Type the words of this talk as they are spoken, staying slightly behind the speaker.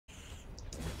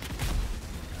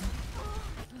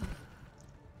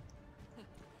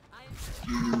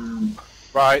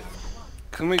Right.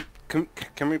 Can we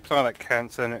play that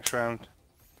cancer next round?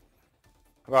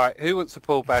 Right. Who wants to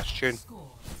pull Bastion?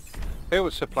 Who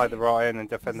wants to play the Ryan and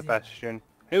defend the Bastion?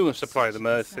 Who wants to play the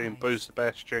Mercy and boost the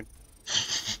Bastion?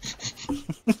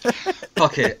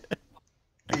 Fuck it.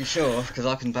 Are you sure? Because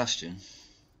I can Bastion.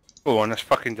 Go on, let's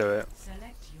fucking do it.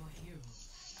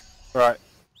 Right.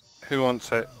 Who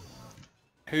wants it?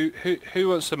 Who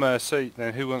wants the Mercy?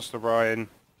 Then who wants the Ryan?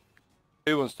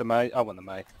 Who wants the May? I want the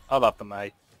May. I love the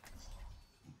May.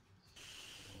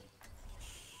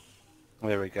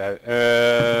 There we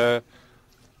go.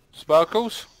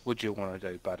 Sparkles, what do you want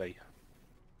to do, buddy?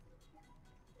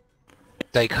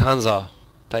 Take Hansa.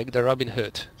 Take the Robin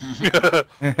Hood.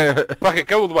 Fuck it,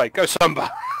 go all the way. Go Samba.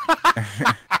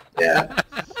 Yeah.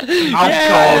 Oh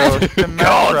god!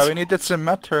 Symmetra. We needed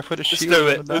Symmetra for the Let's shield. do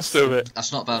it. Let's do it.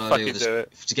 That's not a bad Fucking idea do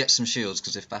it. to get some shields,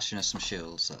 because if Bastion has some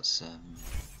shields, that's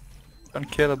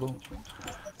Unkillable.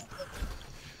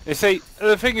 You see,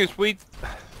 the thing is,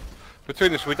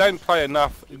 between us, we don't play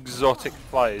enough exotic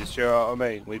players. Do you know what I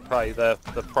mean? We play the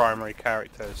primary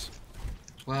characters.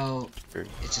 well, it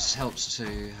just helps to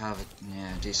have a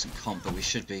decent comp, but we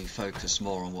should be focused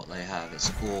more on what they have.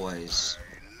 It's always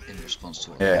in response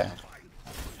to what they have.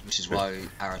 Which is why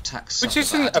our attacks suck,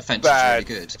 but our defense is really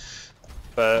good.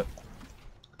 But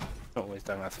always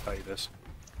don't have favours.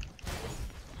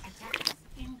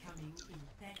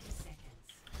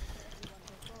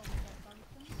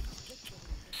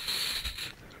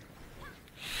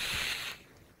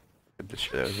 Get the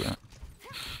shit over.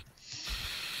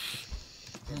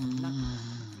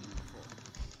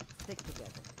 Stick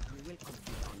together. We will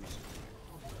complete our mission.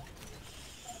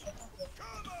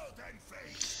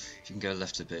 If you can go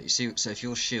left a bit, you see. So if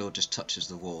your shield just touches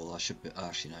the wall, I should be. Oh,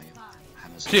 actually, no, your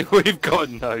hammers. Yeah, we've got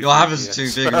no. Your hammers are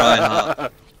too big,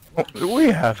 Reinhardt. We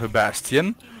have a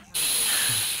Bastion.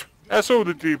 That's all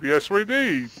the DPS we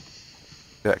need.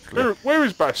 Exactly. Where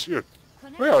is Bastion?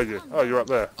 Where are you? Oh, you're up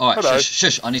there. Alright, Hello. shush,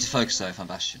 shush. I need to focus though if I'm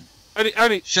Bastion.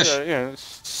 Only Shush. yeah,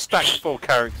 stacked 4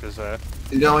 characters there.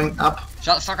 Going up.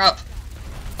 Shut the fuck up!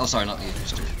 Oh, sorry, not you.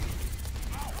 Just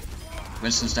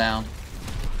Winston's down.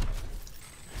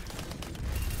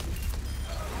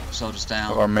 Soldiers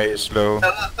down. Our May is low.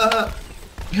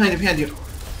 Behind you.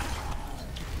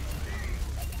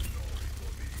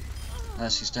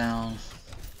 She's down.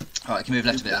 Alright, can you move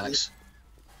left a bit, Alex?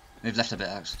 Move left a bit,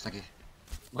 Alex. Thank you.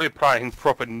 We're playing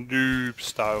proper noob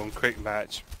style and quick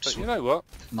match. But you know what?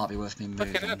 Might be worth me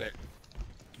moving. Looking at it.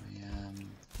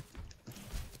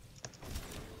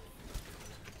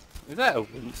 Is that a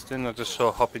Winston I just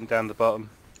saw hopping down the bottom?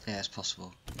 Yeah, it's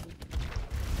possible.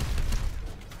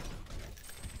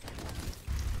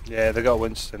 Yeah, they got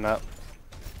Winston up.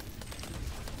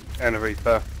 And a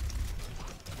Reaper.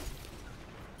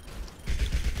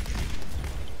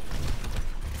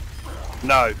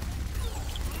 No.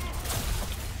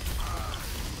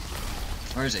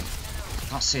 Where is he?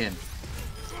 Can't see him.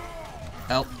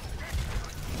 Help.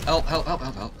 Help, help, help,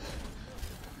 help, help.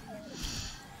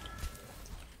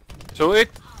 Sorted?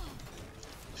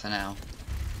 For now.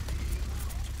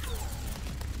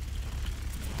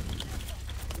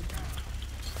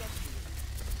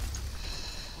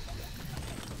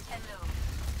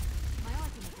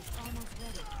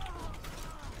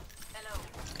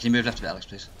 Can you move left a bit, Alex,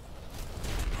 please?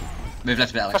 Move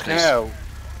left a bit, Alex, Fucking please. hell.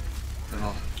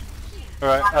 Oh.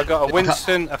 Alright, I got a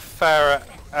Winston, a Farah,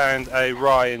 and a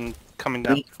Ryan coming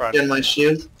down the front. Get my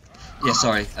shield. Yeah,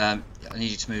 sorry. I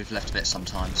need you to move left a bit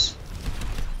sometimes.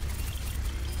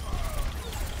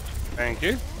 Thank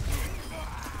you.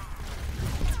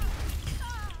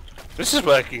 This is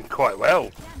working quite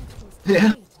well.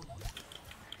 Yeah.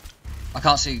 I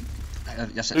can't see.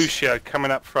 Yes, it's, Lucio coming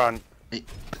up front. You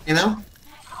know?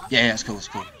 yeah, yeah, it's cool, it's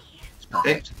cool. It's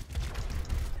perfect.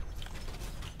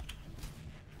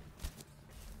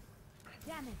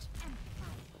 Damage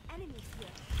amplified. Enemies here.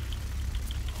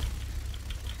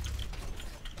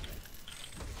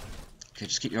 Okay,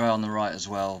 just keep your eye on the right as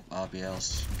well,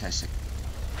 RBLs, in case it...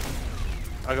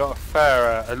 I got a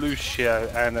Farah, a Lucio,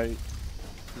 and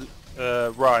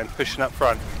a Ryan pushing up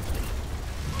front.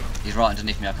 He's right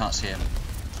underneath me, I can't see him.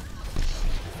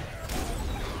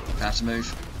 Gonna have to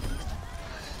move.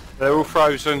 They're all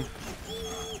frozen.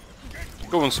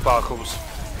 Go on, Sparkles.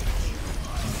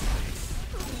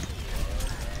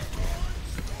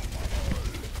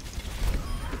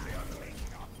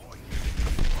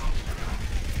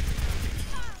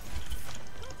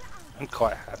 I'm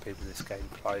quite happy with this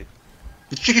gameplay.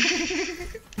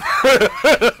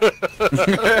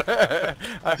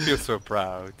 I feel so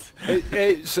proud.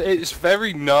 It's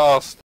very nasty.